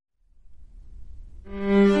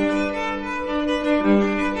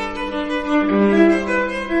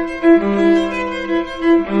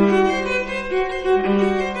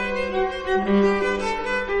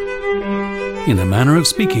of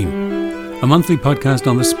Speaking, a monthly podcast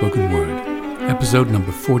on the spoken word. Episode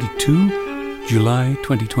number 42, July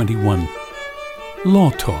 2021. Law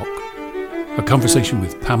Talk, a conversation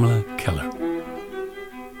with Pamela Keller.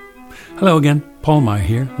 Hello again, Paul Meyer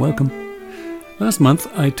here. Welcome. Last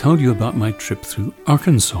month, I told you about my trip through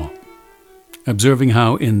Arkansas, observing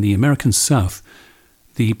how in the American South,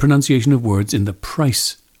 the pronunciation of words in the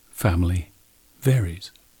Price family varies.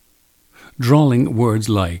 Drawling words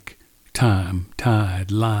like time,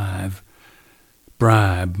 tide, live,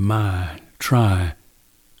 bribe, my, try,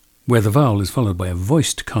 where the vowel is followed by a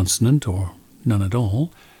voiced consonant or none at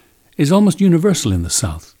all, is almost universal in the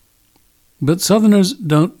South. But Southerners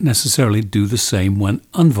don't necessarily do the same when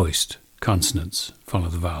unvoiced consonants follow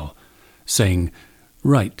the vowel, saying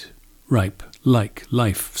right, ripe, like,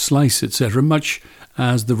 life, slice, etc., much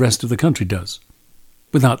as the rest of the country does,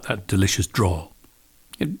 without that delicious drawl.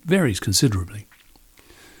 It varies considerably.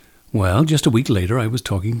 Well, just a week later, I was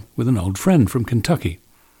talking with an old friend from Kentucky,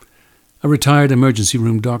 a retired emergency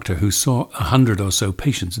room doctor who saw 100 or so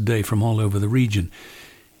patients a day from all over the region.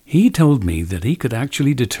 He told me that he could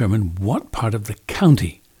actually determine what part of the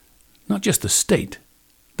county, not just the state,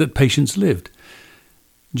 that patients lived,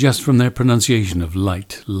 just from their pronunciation of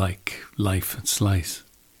light, like, life, and slice,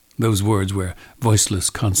 those words where voiceless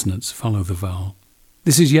consonants follow the vowel.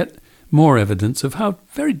 This is yet more evidence of how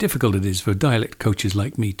very difficult it is for dialect coaches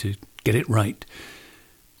like me to get it right,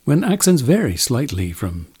 when accents vary slightly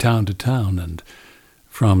from town to town and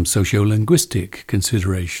from sociolinguistic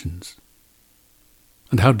considerations,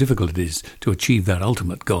 and how difficult it is to achieve that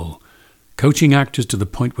ultimate goal, coaching actors to the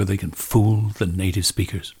point where they can fool the native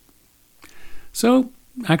speakers. So,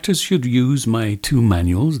 actors should use my two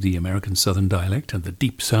manuals, the American Southern Dialect and the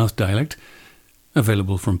Deep South Dialect,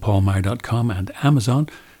 available from paulmeyer.com and Amazon,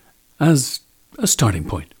 as a starting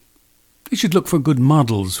point. They should look for good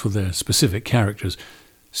models for their specific characters,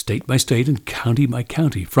 state by state and county by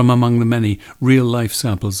county, from among the many real-life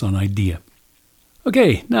samples on IDEA.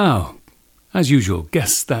 Okay, now, as usual,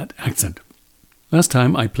 guess that accent. Last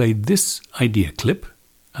time I played this IDEA clip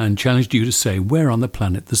and challenged you to say where on the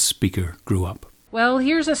planet the speaker grew up. Well,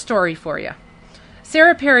 here's a story for you.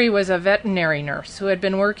 Sarah Perry was a veterinary nurse who had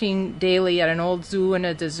been working daily at an old zoo in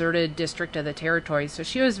a deserted district of the territories, so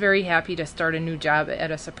she was very happy to start a new job at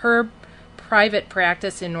a superb private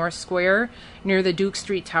practice in North Square near the Duke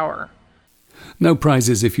Street Tower. No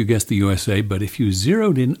prizes if you guessed the USA, but if you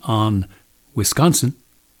zeroed in on Wisconsin,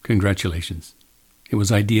 congratulations. It was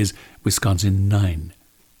IDEA's Wisconsin 9.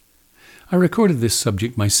 I recorded this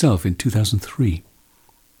subject myself in 2003.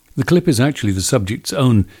 The clip is actually the subject's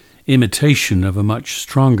own imitation of a much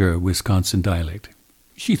stronger Wisconsin dialect.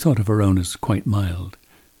 She thought of her own as quite mild.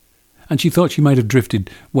 And she thought she might have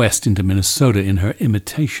drifted west into Minnesota in her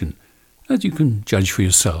imitation, as you can judge for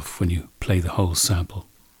yourself when you play the whole sample.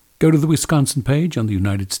 Go to the Wisconsin page on the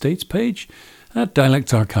United States page at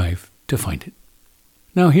Dialects Archive to find it.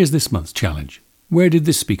 Now here's this month's challenge. Where did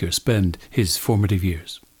this speaker spend his formative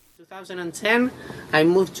years? 2010, I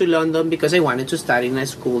moved to London because I wanted to study in a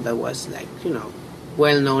school that was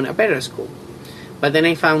well-known, a better school. But then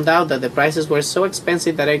I found out that the prices were so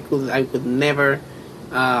expensive that I could never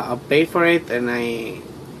pay for it, and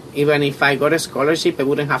even if I got a scholarship, I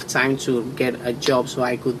wouldn't have time to get a job so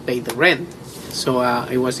I could pay the rent. So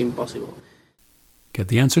it was impossible. Get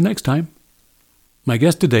the answer next time. My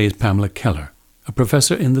guest today is Pamela Keller, a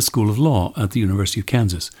professor in the School of Law at the University of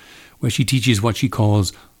Kansas, where she teaches what she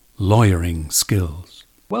calls lawyering skills.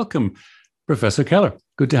 Welcome, Professor Keller.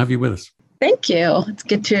 Good to have you with us. Thank you. It's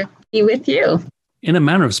good to be with you. In a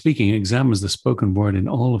manner of speaking, it examines the spoken word in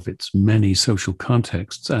all of its many social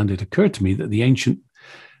contexts, and it occurred to me that the ancient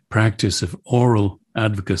practice of oral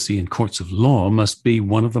advocacy in courts of law must be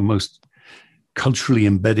one of the most culturally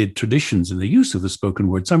embedded traditions in the use of the spoken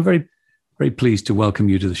word. So I'm very, very pleased to welcome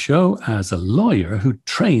you to the show as a lawyer who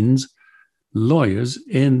trains lawyers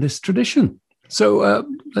in this tradition. So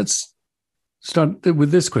let's start with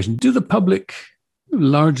this question. Do the public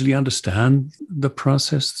largely understand the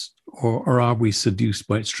process, or are we seduced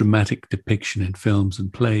by its dramatic depiction in films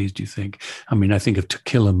and plays, do you think? I mean, I think of To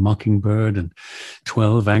Kill a Mockingbird and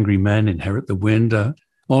 12 Angry Men Inherit the Wind.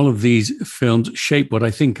 All of these films shape what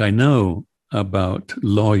I think I know about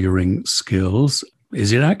lawyering skills.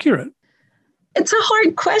 Is it accurate? It's a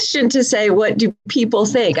hard question to say, what do people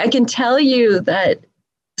think? I can tell you that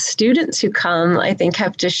students who come, I think,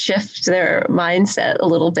 have to shift their mindset a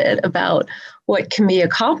little bit about what can be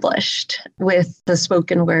accomplished with the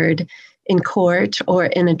spoken word in court or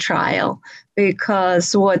in a trial,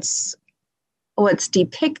 because what's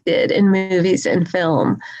depicted in movies and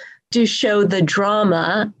film do show the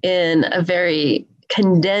drama in a very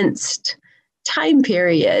condensed time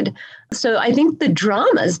period. So I think the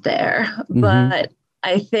drama's there, but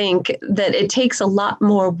I think that it takes a lot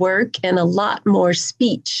more work and a lot more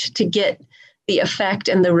speech to get the effect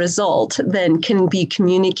and the result than can be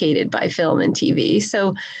communicated by film and TV.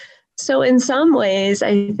 So in some ways,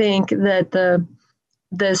 I think that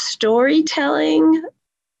the storytelling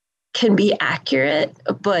can be accurate,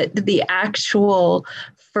 but the actual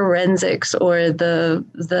forensics or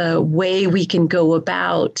the way we can go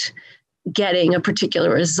about getting a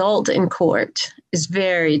particular result in court is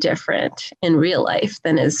very different in real life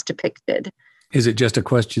than is depicted. Is it just a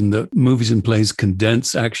question that movies and plays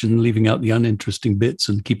condense action, leaving out the uninteresting bits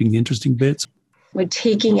and keeping the interesting bits? We're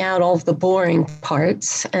taking out all of the boring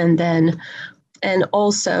parts and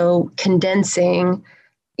also condensing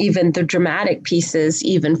even the dramatic pieces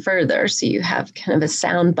even further. So you have kind of a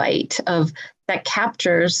sound bite of that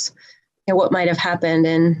captures what might have happened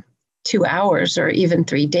in 2 hours or even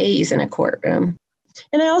 3 days in a courtroom.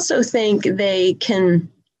 And I also think they can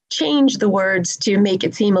change the words to make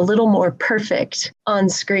it seem a little more perfect on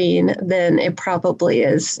screen than it probably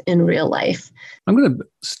is in real life. I'm going to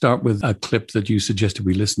start with a clip that you suggested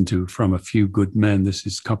we listen to from A Few Good Men. This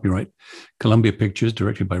is copyright Columbia Pictures,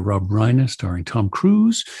 directed by Rob Reiner, starring Tom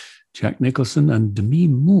Cruise, Jack Nicholson, and Demi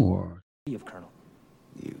Moore. Colonel.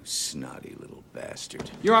 You snotty little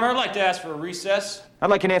bastard. Your Honor, I'd like to ask for a recess. I'd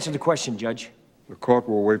like an answer to the question, Judge. The court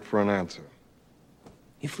will wait for an answer.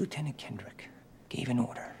 If Lieutenant Kendrick gave an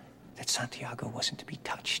order that Santiago wasn't to be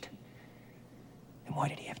touched, then why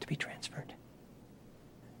did he have to be transferred?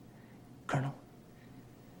 Colonel,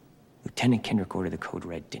 Lieutenant Kendrick ordered the code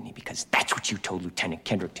red, didn't he? Because that's what you told Lieutenant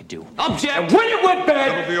Kendrick to do. Object! And when it went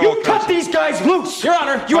bad, you cut these guys loose! Your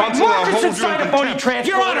Honor, you had markers inside a phony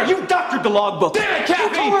transfer. Your Honor, you doctored the logbook. Damn it,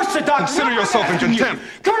 Captain! You coerced the doctor. Consider yourself in contempt.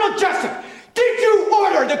 Colonel Jessup, did you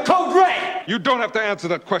order the code red? You don't have to answer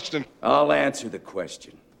that question. I'll answer the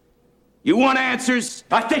question. You want answers?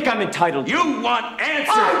 I think I'm entitled. You want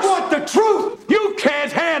answers? I want the truth! You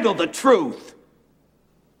can't handle the truth!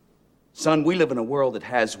 Son, we live in a world that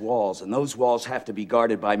has walls, and those walls have to be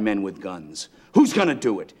guarded by men with guns. Who's gonna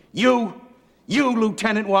do it? You? You,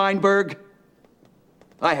 Lieutenant Weinberg?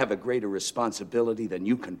 I have a greater responsibility than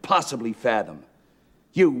you can possibly fathom.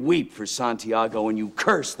 You weep for Santiago and you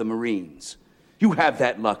curse the Marines. You have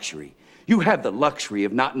that luxury. You have the luxury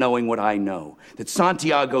of not knowing what I know, that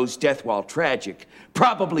Santiago's death, while tragic,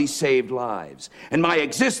 probably saved lives, and my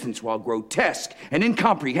existence, while grotesque and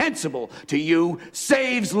incomprehensible to you,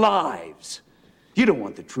 saves lives. You don't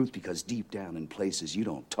want the truth because deep down in places you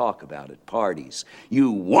don't talk about at parties,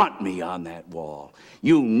 you want me on that wall.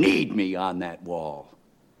 You need me on that wall.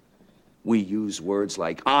 We use words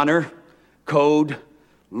like honor, code,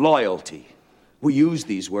 loyalty. We use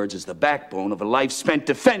these words as the backbone of a life spent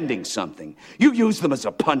defending something. You use them as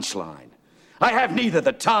a punchline. I have neither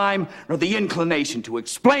the time nor the inclination to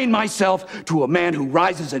explain myself to a man who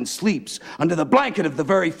rises and sleeps under the blanket of the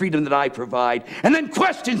very freedom that I provide, and then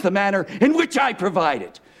questions the manner in which I provide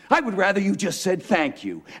it. I would rather you just said thank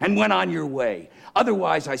you and went on your way.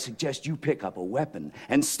 Otherwise, I suggest you pick up a weapon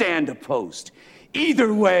and stand a post.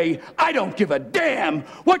 Either way, I don't give a damn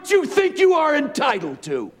what you think you are entitled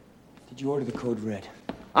to. Did you order the code red?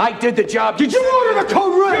 I did the job. Did you order the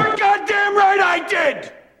code red? You're goddamn right I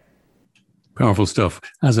did! Powerful stuff.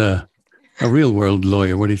 As a real world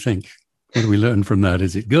lawyer, what do you think? What do we learn from that?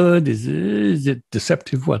 Is it good? Is it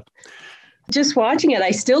deceptive? What? Just watching it,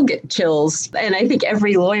 I still get chills. And I think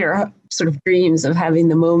every lawyer sort of dreams of having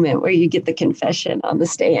the moment where you get the confession on the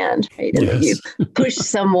stand, right? And then you push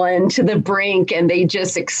someone to the brink and they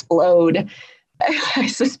just explode. I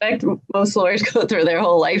suspect most lawyers go through their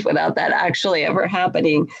whole life without that actually ever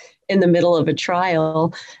happening in the middle of a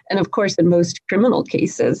trial. And of course, in most criminal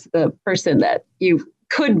cases, the person that you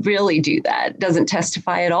could really do that doesn't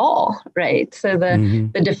testify at all, right? So the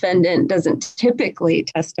defendant doesn't typically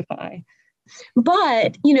testify.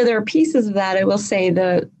 But, you know, there are pieces of that. I will say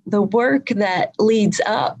the work that leads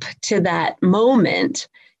up to that moment,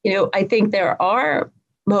 you know, I think there are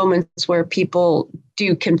moments where people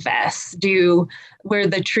do confess, where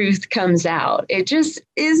the truth comes out. It just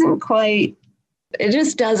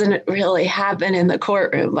doesn't really happen in the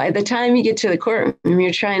courtroom. By the time you get to the courtroom,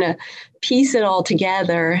 you're trying to piece it all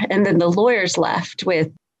together. And then the lawyer's left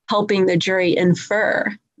with helping the jury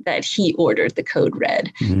infer that he ordered the code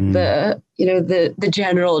red. The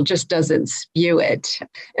general just doesn't spew it.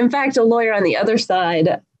 In fact, a lawyer on the other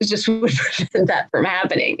side just would prevent that from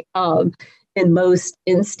happening in most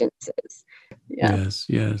instances. Yeah.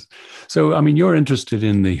 Yes. So, I mean, you're interested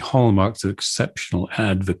in the hallmarks of exceptional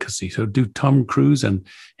advocacy. So do Tom Cruise and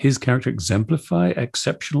his character exemplify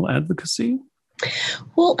exceptional advocacy?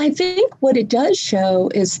 Well, I think what it does show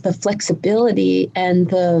is the flexibility and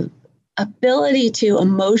the ability to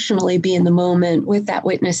emotionally be in the moment with that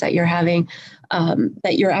witness that you're having,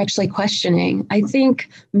 that you're actually questioning. I think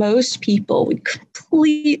most people would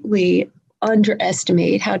completely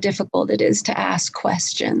underestimate how difficult it is to ask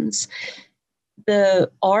questions. The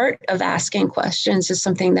art of asking questions is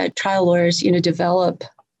something that trial lawyers, develop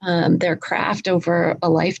their craft over a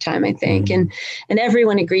lifetime, I think. And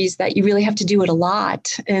everyone agrees that you really have to do it a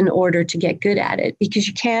lot in order to get good at it, because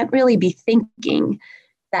you can't really be thinking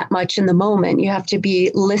that much in the moment. You have to be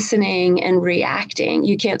listening and reacting.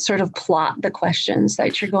 You can't sort of plot the questions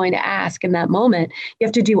that you're going to ask in that moment. You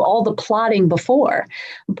have to do all the plotting before.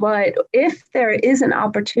 But if there is an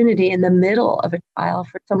opportunity in the middle of a trial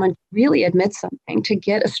for someone to really admit something, to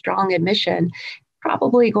get a strong admission,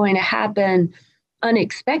 probably going to happen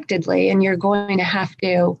unexpectedly, and you're going to have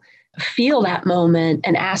to feel that moment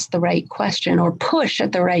and ask the right question or push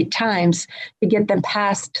at the right times to get them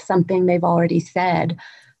past something they've already said.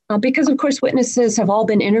 Because, of course, witnesses have all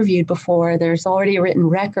been interviewed before. There's already a written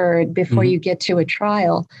record before you get to a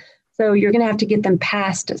trial. So you're going to have to get them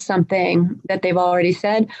past something that they've already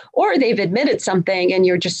said, or they've admitted something and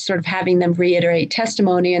you're just sort of having them reiterate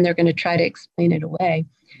testimony and they're going to try to explain it away.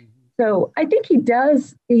 So I think he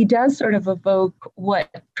does sort of evoke what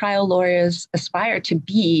trial lawyers aspire to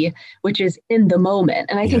be, which is in the moment.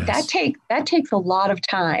 And I think that takes a lot of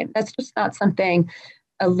time. That's just not something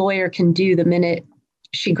a lawyer can do the minute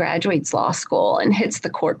she graduates law school and hits the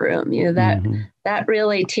courtroom. That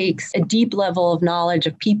really takes a deep level of knowledge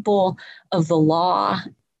of people, of the law.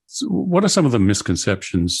 So what are some of the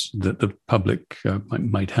misconceptions that the public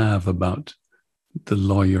might have about the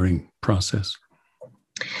lawyering process?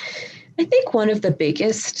 I think one of the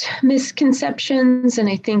biggest misconceptions, and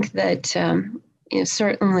I think that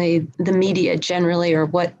certainly the media generally, or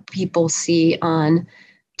what people see on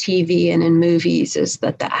TV and in movies, is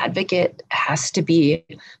that the advocate has to be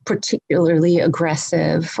particularly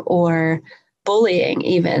aggressive or bullying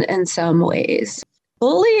even in some ways.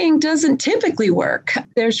 Bullying doesn't typically work.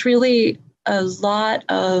 There's really a lot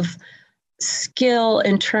of skill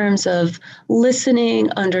in terms of listening,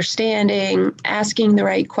 understanding, asking the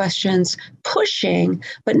right questions, pushing,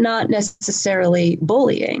 but not necessarily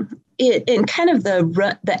bullying. In kind of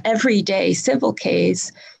the everyday civil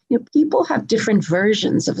case, people have different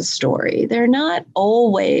versions of a story. They're not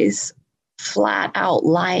always flat out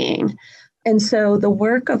lying. And so the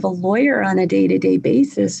work of a lawyer on a day-to-day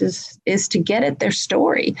basis is to get at their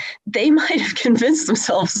story. They might have convinced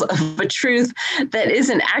themselves of a truth that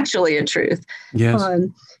isn't actually a truth. Yes.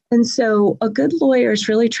 And so a good lawyer is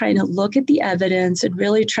really trying to look at the evidence and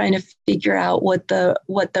really trying to figure out what the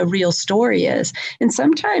real story is. And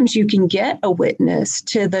sometimes you can get a witness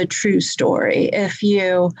to the true story if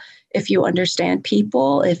you understand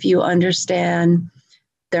people, if you understand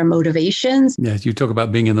their motivations. Yes, you talk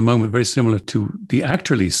about being in the moment, very similar to the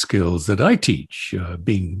actorly skills that I teach,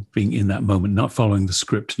 being in that moment, not following the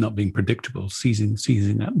script, not being predictable, seizing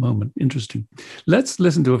that moment. Interesting. Let's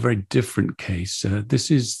listen to a very different case. This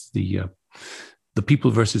is the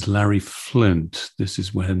People versus Larry Flynt. This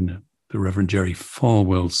is when the Reverend Jerry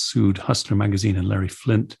Falwell sued Hustler magazine and Larry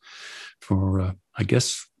Flynt for,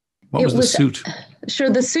 what was the suit? Sure.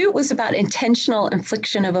 The suit was about intentional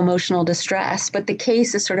infliction of emotional distress, but the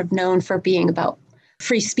case is sort of known for being about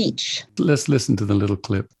free speech. Let's listen to the little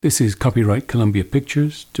clip. This is copyright Columbia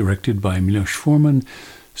Pictures, directed by Milos Forman,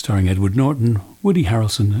 starring Edward Norton, Woody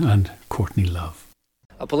Harrelson, and Courtney Love.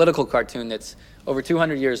 A political cartoon that's over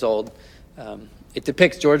 200 years old. It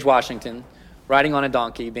depicts George Washington riding on a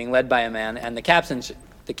donkey, being led by a man, and the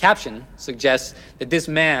caption suggests that this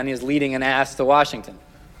man is leading an ass to Washington.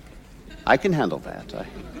 I can handle that.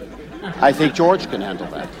 I think George can handle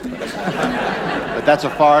that. But that's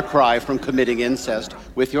a far cry from committing incest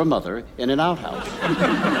with your mother in an outhouse.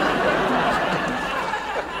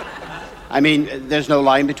 I mean, there's no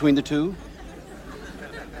line between the two?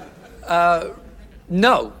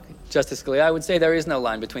 No, Justice Scalia. I would say there is no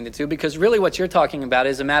line between the two, because really what you're talking about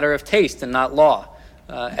is a matter of taste and not law.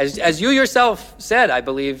 As you yourself said, I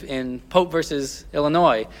believe, in Pope versus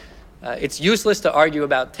Illinois, it's useless to argue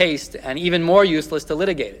about taste and even more useless to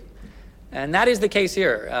litigate it. And that is the case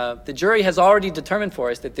here. The jury has already determined for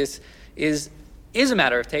us that this is a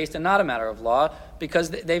matter of taste and not a matter of law, because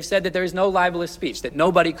they've said that there is no libelous speech, that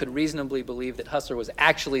nobody could reasonably believe that Hustler was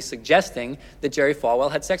actually suggesting that Jerry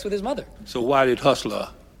Falwell had sex with his mother. So why did Hustler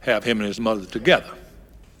have him and his mother together?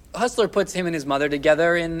 Hustler puts him and his mother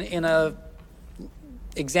together in a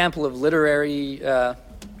example of literary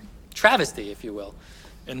travesty, if you will.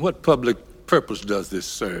 And what public purpose does this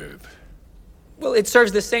serve? Well, it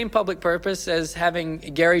serves the same public purpose as having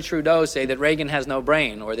Gary Trudeau say that Reagan has no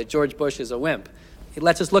brain or that George Bush is a wimp. It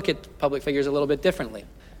lets us look at public figures a little bit differently.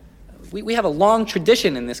 We have a long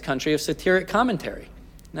tradition in this country of satiric commentary.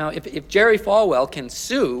 Now, if Jerry Falwell can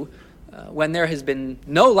sue when there has been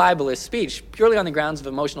no libelous speech purely on the grounds of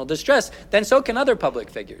emotional distress, then so can other public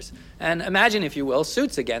figures. And imagine, if you will,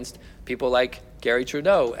 suits against people like Gary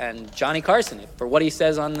Trudeau and Johnny Carson for what he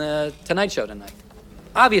says on the Tonight Show tonight.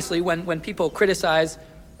 Obviously, when people criticize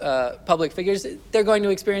public figures, they're going to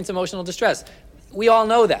experience emotional distress. We all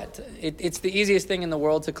know that. It's the easiest thing in the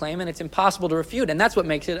world to claim, and it's impossible to refute, and that's what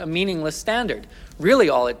makes it a meaningless standard. Really,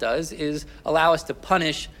 all it does is allow us to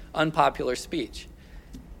punish unpopular speech.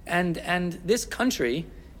 And this country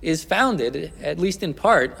is founded, at least in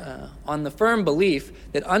part, on the firm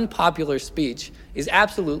belief that unpopular speech is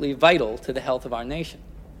absolutely vital to the health of our nation.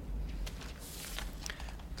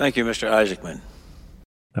 Thank you, Mr. Isaacman.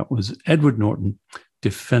 That was Edward Norton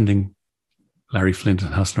defending Larry Flynt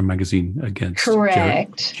and Hustler magazine against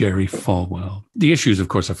Jerry Falwell. The issues, of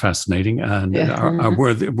course, are fascinating and are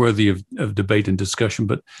worthy of debate and discussion,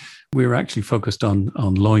 but we're actually focused on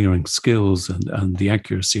lawyering skills and the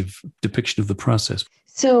accuracy of depiction of the process.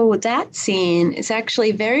 So that scene is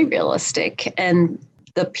actually very realistic, and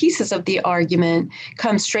the pieces of the argument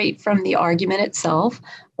come straight from the argument itself.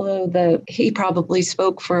 Although he probably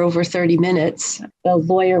spoke for over 30 minutes. The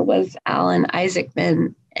lawyer was Alan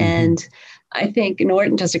Isaacman, and I think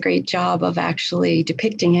Norton does a great job of actually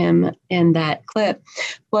depicting him in that clip.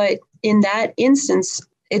 But in that instance,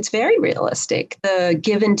 it's very realistic. The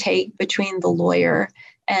give and take between the lawyer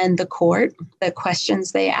and the court, the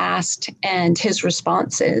questions they asked and his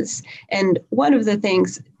responses. And one of the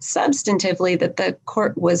things substantively that the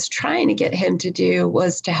court was trying to get him to do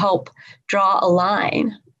was to help draw a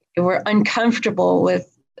line. They were uncomfortable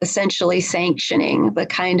with essentially sanctioning the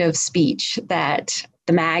kind of speech that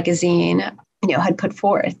the magazine, had put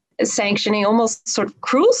forth, sanctioning almost sort of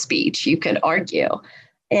cruel speech, you could argue.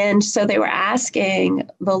 And so they were asking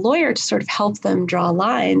the lawyer to sort of help them draw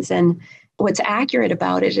lines. And what's accurate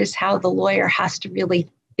about it is how the lawyer has to really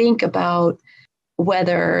think about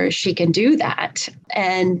whether she can do that.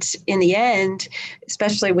 And in the end,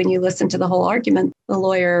 especially when you listen to the whole argument, the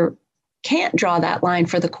lawyer can't draw that line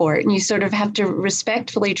for the court. And you sort of have to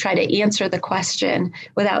respectfully try to answer the question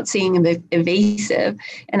without seeming evasive.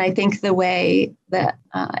 And I think the way that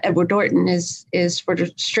Edward Norton is sort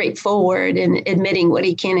of straightforward in admitting what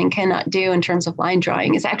he can and cannot do in terms of line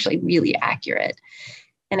drawing is actually really accurate.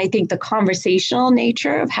 And I think the conversational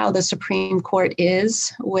nature of how the Supreme Court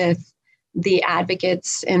is with the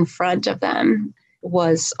advocates in front of them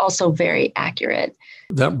was also very accurate.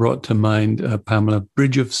 That brought to mind, Pamela,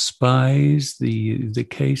 Bridge of Spies, the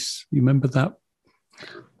case. You remember that?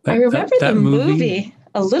 I remember the movie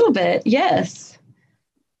a little bit, yes.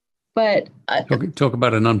 But talk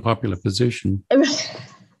about an unpopular position.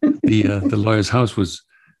 The lawyer's house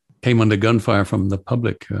came under gunfire from the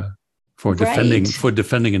public for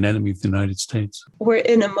defending an enemy of the United States. We're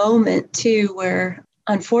in a moment too where,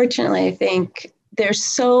 unfortunately, I think there's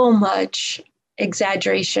so much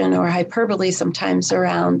exaggeration or hyperbole sometimes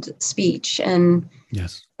around speech. And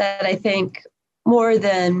that I think more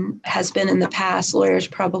than has been in the past, lawyers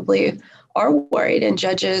probably are worried and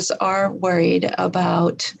judges are worried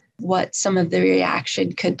about what some of the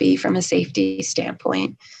reaction could be from a safety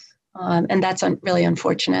standpoint. And that's really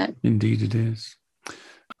unfortunate. Indeed it is.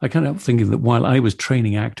 I can't help thinking that while I was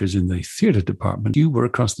training actors in the theatre department, you were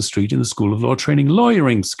across the street in the School of Law training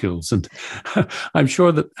lawyering skills. And I'm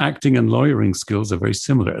sure that acting and lawyering skills are very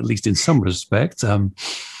similar, at least in some respects.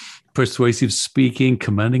 Persuasive speaking,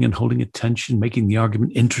 commanding and holding attention, making the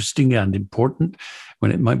argument interesting and important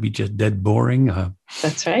when it might be just dead boring.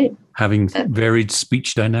 That's right. Having varied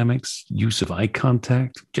speech dynamics, use of eye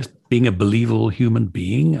contact, just being a believable human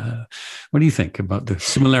being. What do you think about the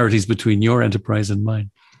similarities between your enterprise and mine?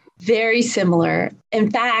 Very similar.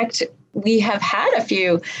 In fact, we have had a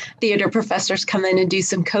few theater professors come in and do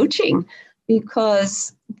some coaching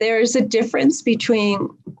because there's a difference between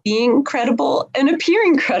being credible and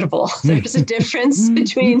appearing credible. There's a difference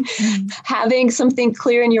between having something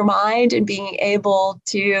clear in your mind and being able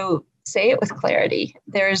to say it with clarity.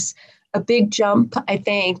 There's a big jump, I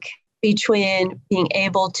think, between being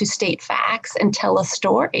able to state facts and tell a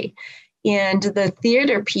story. And the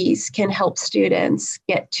theater piece can help students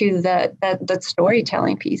get to the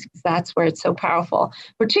storytelling piece, because that's where it's so powerful,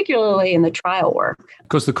 particularly in the trial work. Of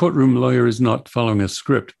course, the courtroom lawyer is not following a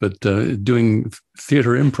script, but doing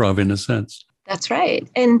theater improv in a sense. That's right.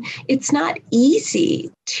 And it's not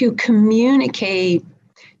easy to communicate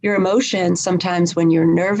your emotions sometimes when you're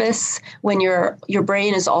nervous, when your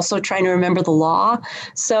brain is also trying to remember the law.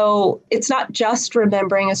 So it's not just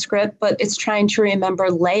remembering a script, but it's trying to remember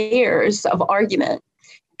layers of argument.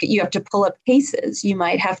 You have to pull up cases. You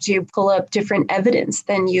might have to pull up different evidence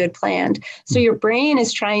than you had planned. So your brain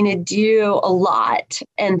is trying to do a lot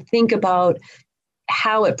and think about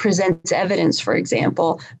how it presents evidence, for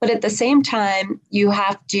example. But at the same time, you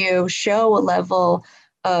have to show a level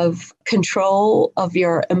of control of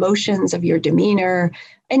your emotions, of your demeanor,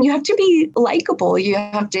 and you have to be likable. You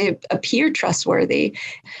have to appear trustworthy.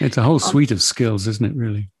 It's a whole suite of skills, isn't it,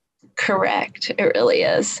 really? Correct. It really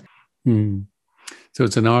is. So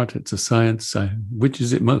it's an art, it's a science. Which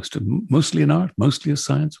is it most? Mostly an art, mostly a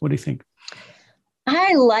science? What do you think?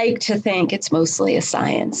 I like to think it's mostly a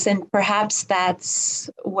science, and perhaps that's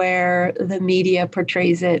where the media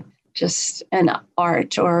portrays it just an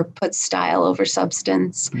art or puts style over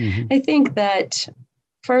substance. I think that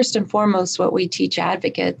first and foremost, what we teach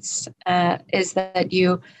advocates is that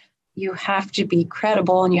you have to be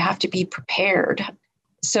credible and you have to be prepared.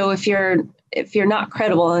 So if you're not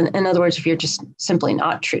credible, in other words, if you're just simply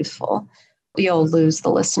not truthful, you'll lose the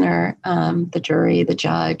listener, the jury, the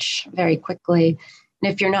judge very quickly.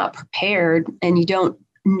 And if you're not prepared and you don't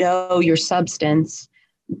know your substance,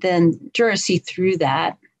 then jurors see through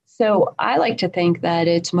that. So I like to think that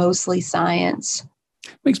it's mostly science.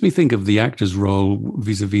 Makes me think of the actor's role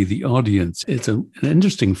vis-a-vis the audience. It's an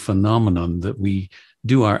interesting phenomenon that we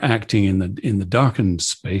do our acting in the darkened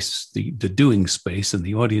space, the doing space, and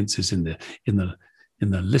the audience is in the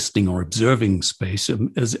listening or observing space,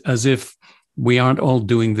 as if we aren't all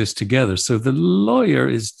doing this together. So the lawyer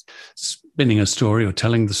is spinning a story or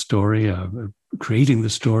telling the story, creating the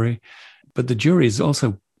story, but the jury is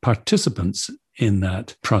also participants in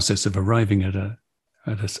that process of arriving at a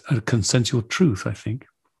consensual truth, I think.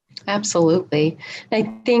 Absolutely. I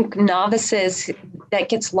think novices, that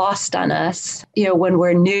gets lost on us, when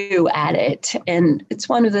we're new at it. And it's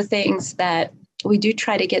one of the things that we do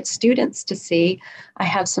try to get students to see. I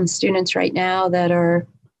have some students right now that are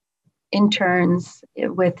interns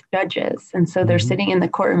with judges. And so they're sitting in the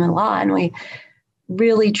courtroom of law, and we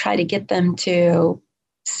really try to get them to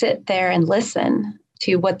sit there and listen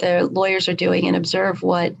to what the lawyers are doing and observe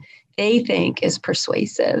what they think is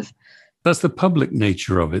persuasive. That's the public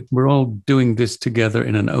nature of it. We're all doing this together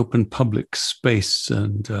in an open public space,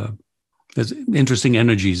 and there's interesting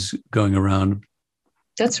energies going around.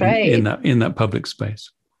 That's right. In that public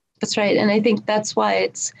space. That's right. And I think that's why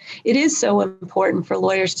it is so important for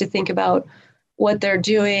lawyers to think about what they're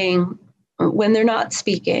doing when they're not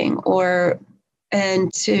speaking,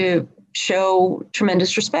 and to show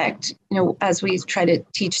tremendous respect, as we try to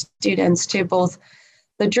teach students, to both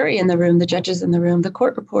the jury in the room, the judges in the room, the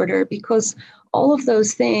court reporter, because all of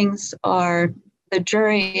those things are the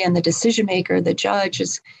jury and the decision maker, the judge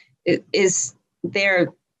is they're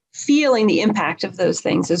feeling the impact of those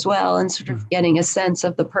things as well, and sort of getting a sense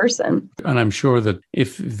of the person. And I'm sure that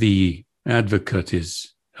if the advocate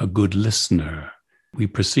is a good listener, we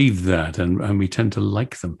perceive that and we tend to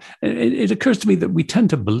like them. It occurs to me that we tend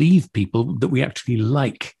to believe people that we actually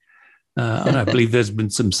like. And I believe there's been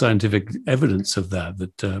some scientific evidence of that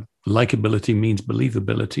likability means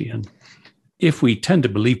believability. And if we tend to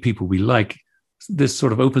believe people we like, this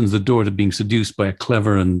sort of opens the door to being seduced by a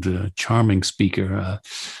clever and charming speaker.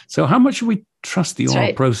 So how much should we trust the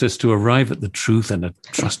oral process to arrive at the truth and a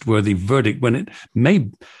trustworthy verdict, when it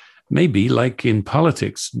may be, like in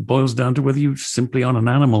politics, boils down to whether you simply on an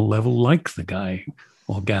animal level like the guy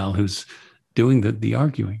or gal who's doing the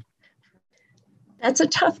arguing? That's a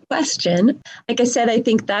tough question. Like I said, I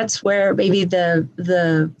think that's where maybe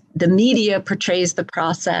the media portrays the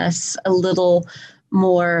process a little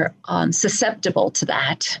more susceptible to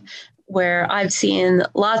that, where I've seen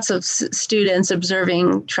lots of students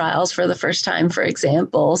observing trials for the first time, for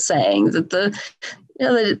example, saying that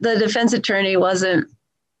the defense attorney wasn't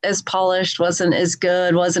as polished, wasn't as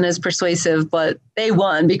good, wasn't as persuasive, but they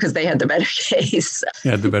won because they had the better case.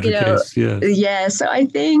 Yeah, the better case, yeah. Yeah, so I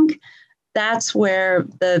think that's where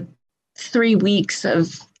the 3 weeks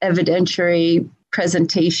of evidentiary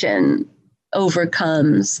presentation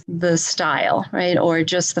overcomes the style, right? Or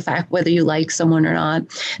just the fact whether you like someone or not.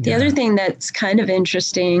 The other thing that's kind of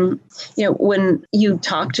interesting, when you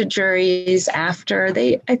talk to juries after,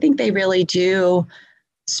 I think they really do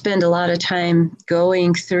spend a lot of time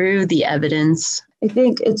going through the evidence. I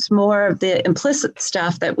think it's more of the implicit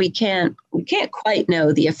stuff that we can't quite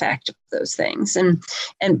know the effect of those things. And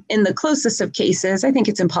in the closest of cases, I think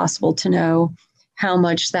it's impossible to know how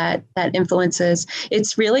much that influences.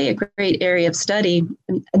 It's really a great area of study.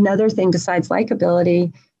 Another thing besides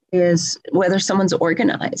likability is whether someone's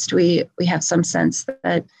organized. We have some sense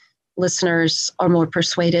that listeners are more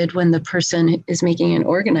persuaded when the person is making an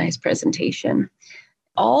organized presentation.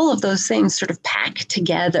 All of those things sort of pack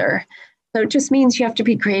together. So it just means you have to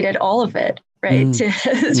be great at all of it, right? To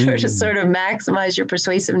sort of maximize your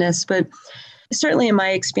persuasiveness. But certainly in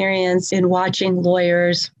my experience in watching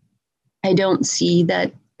lawyers, I don't see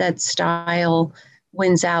that style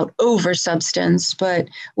wins out over substance. But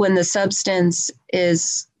when the substance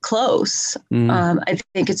is close, I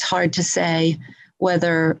think it's hard to say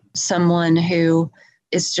whether someone who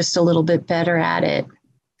is just a little bit better at it.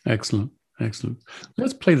 Excellent.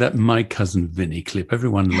 Let's play that My Cousin Vinny clip.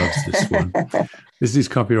 Everyone loves this one. This is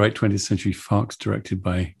copyright 20th Century Fox, directed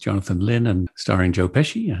by Jonathan Lynn and starring Joe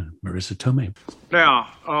Pesci and Marissa Tomei.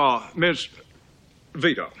 Now, Ms.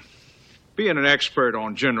 Vito, being an expert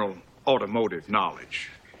on general automotive knowledge,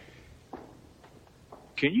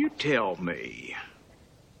 can you tell me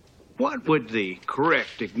what would the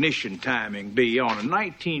correct ignition timing be on a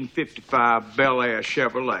 1955 Bel Air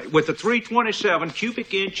Chevrolet with a 327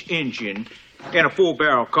 cubic inch engine and a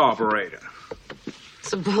 4-barrel carburetor?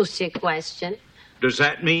 It's a bullshit question. Does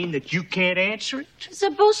that mean that you can't answer it? It's a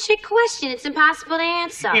bullshit question. It's impossible to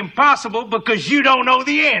answer. Impossible because you don't know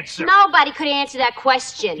the answer. Nobody could answer that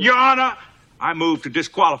question. Your Honor, I move to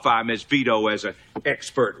disqualify Ms. Vito as an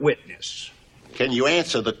expert witness. Can you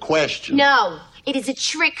answer the question? No. It is a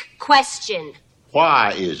trick question.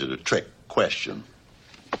 Why is it a trick question?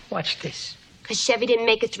 Watch this. Because Chevy didn't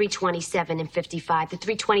make a 327 in 55. The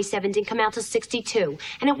 327 didn't come out till 62.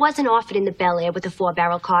 And it wasn't offered in the Bel Air with a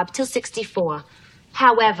 4-barrel carb till 64.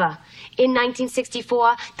 However, in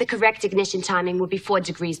 1964, the correct ignition timing would be 4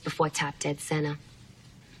 degrees before top dead center.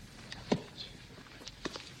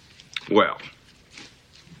 Well,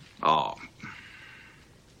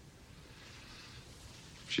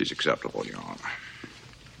 she's acceptable, Your Honor.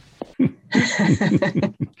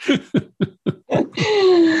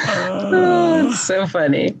 It's so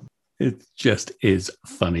funny. It just is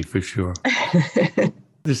funny for sure.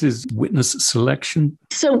 This is witness selection.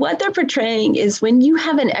 So what they're portraying is when you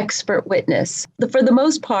have an expert witness, for the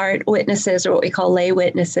most part, witnesses, or what we call lay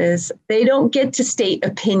witnesses, they don't get to state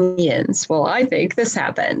opinions. Well, I think this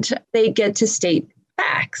happened. They get to state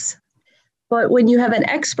facts. But when you have an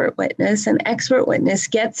expert witness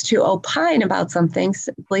gets to opine about something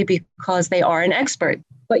simply because they are an expert.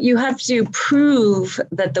 But you have to prove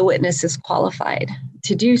that the witness is qualified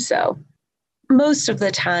to do so. Most of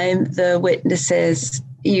the time, the witnesses,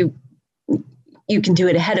 you can do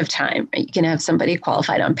it ahead of time. You can have somebody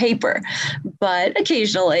qualified on paper. But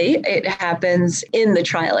occasionally, it happens in the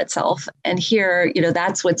trial itself. And here,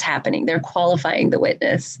 that's what's happening. They're qualifying the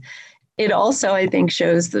witness. It also, I think,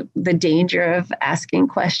 shows the danger of asking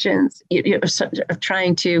questions, of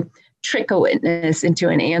trying to trick a witness into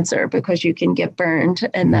an answer because you can get burned.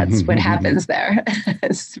 And that's what happens there.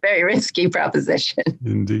 It's a very risky proposition.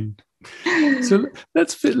 Indeed. So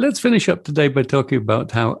let's finish up today by talking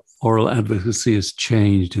about how oral advocacy has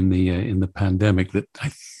changed in the pandemic that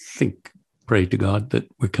I think, pray to God, that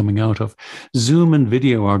we're coming out of. Zoom and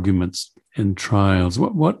video arguments in trials.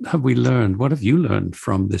 What have we learned? What have you learned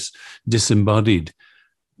from this disembodied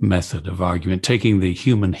method of argument, taking the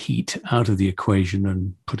human heat out of the equation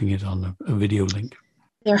and putting it on a video link?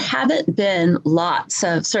 There haven't been lots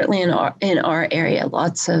of, certainly in our area,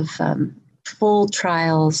 lots of full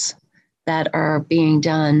trials that are being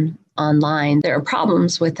done online. There are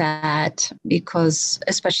problems with that because,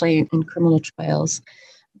 especially in criminal trials,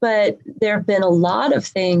 but there have been a lot of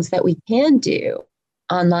things that we can do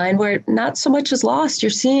online where not so much is lost. You're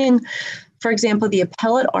seeing, for example, the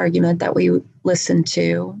appellate argument that we listened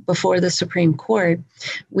to before the Supreme Court.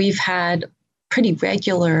 We've had pretty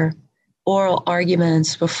regular oral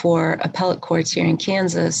arguments before appellate courts here in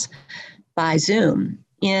Kansas by Zoom.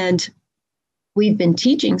 And we've been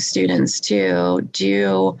teaching students to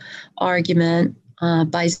do argument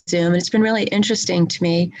by Zoom. And it's been really interesting to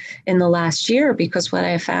me in the last year because what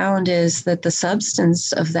I found is that the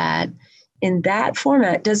substance of that in that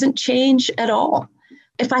format doesn't change at all.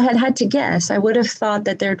 If I had to guess, I would have thought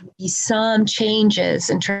that there'd be some changes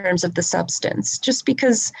in terms of the substance, just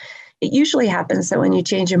because it usually happens that when you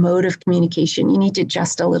change a mode of communication, you need to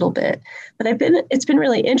adjust a little bit. But it's been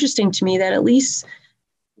really interesting to me that at least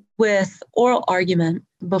with oral argument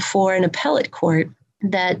before an appellate court,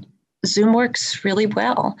 that Zoom works really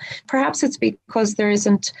well. Perhaps it's because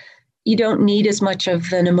you don't need as much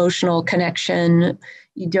of an emotional connection.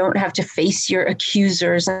 You don't have to face your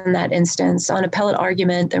accusers in that instance. On appellate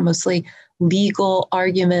argument, they're mostly legal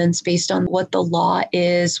arguments based on what the law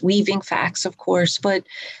is, weaving facts, of course, but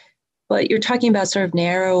you're talking about sort of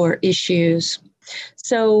narrower issues.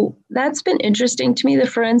 So that's been interesting to me. The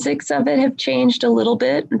forensics of it have changed a little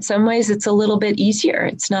bit. In some ways, it's a little bit easier.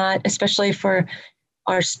 It's not, especially for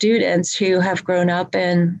our students who have grown up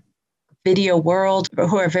in video world or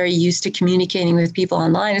who are very used to communicating with people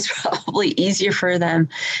online, it's probably easier for them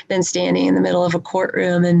than standing in the middle of a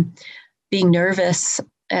courtroom and being nervous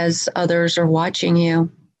as others are watching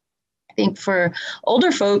you. I think for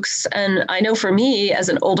older folks, and I know for me as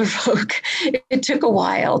an older folk, it took a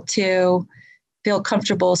while to feel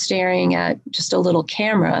comfortable staring at just a little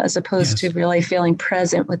camera as opposed to really feeling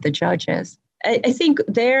present with the judges. I think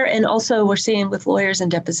there, and also we're seeing with lawyers in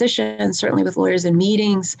depositions, certainly with lawyers in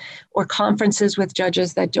meetings or conferences with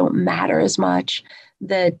judges that don't matter as much,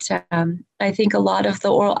 that I think a lot of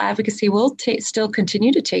the oral advocacy will still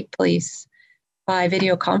continue to take place by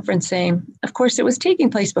video conferencing. Of course, it was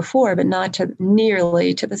taking place before, but not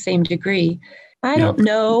nearly to the same degree. I don't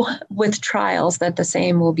know with trials that the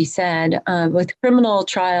same will be said. With criminal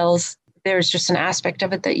trials, there's just an aspect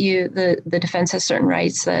of it that the defense has certain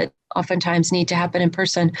rights that oftentimes need to happen in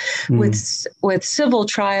person. With civil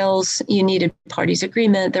trials, you needed parties'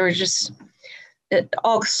 agreement. There were just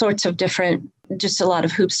all sorts of different, just a lot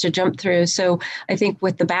of hoops to jump through. So I think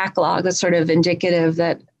with the backlog, that's sort of indicative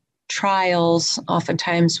that trials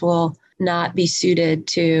oftentimes will not be suited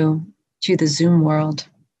to the Zoom world.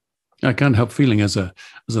 I can't help feeling as a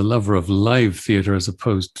lover of live theater as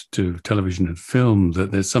opposed to television and film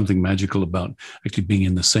that there's something magical about actually being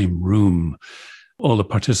in the same room. All the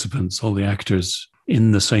participants, all the actors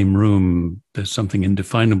in the same room. There's something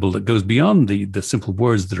indefinable that goes beyond the simple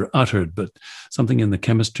words that are uttered, but something in the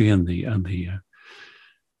chemistry and the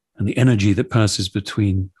energy that passes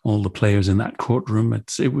between all the players in that courtroom.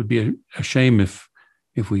 It would be a shame if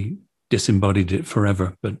we disembodied it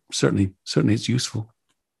forever, but certainly it's useful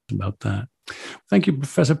about that. Thank you,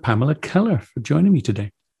 Professor Pamela Keller, for joining me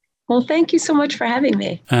today. Well, thank you so much for having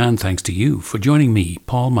me. And thanks to you for joining me,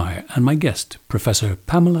 Paul Meyer, and my guest, Professor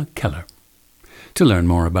Pamela Keller. To learn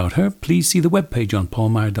more about her, please see the webpage on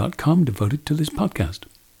paulmeyer.com devoted to this podcast.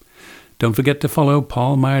 Don't forget to follow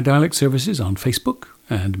Paul Meyer Dialect Services on Facebook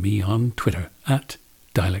and me on Twitter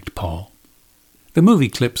 @DialectPaul. The movie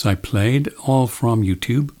clips I played, all from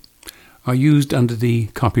YouTube, are used under the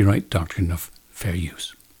copyright doctrine of fair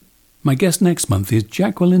use. My guest next month is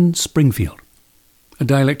Jacqueline Springfield, a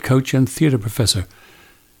dialect coach and theatre professor,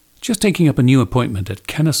 just taking up a new appointment at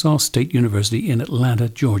Kennesaw State University in Atlanta,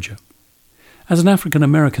 Georgia. As an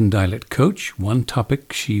African-American dialect coach, one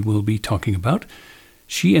topic she will be talking about,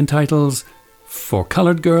 she entitles For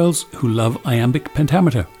Colored Girls Who Love Iambic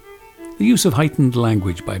Pentameter, the use of heightened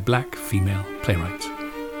language by black female playwrights.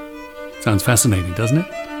 Sounds fascinating, doesn't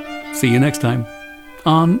it? See you next time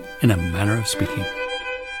on In a Manner of Speaking.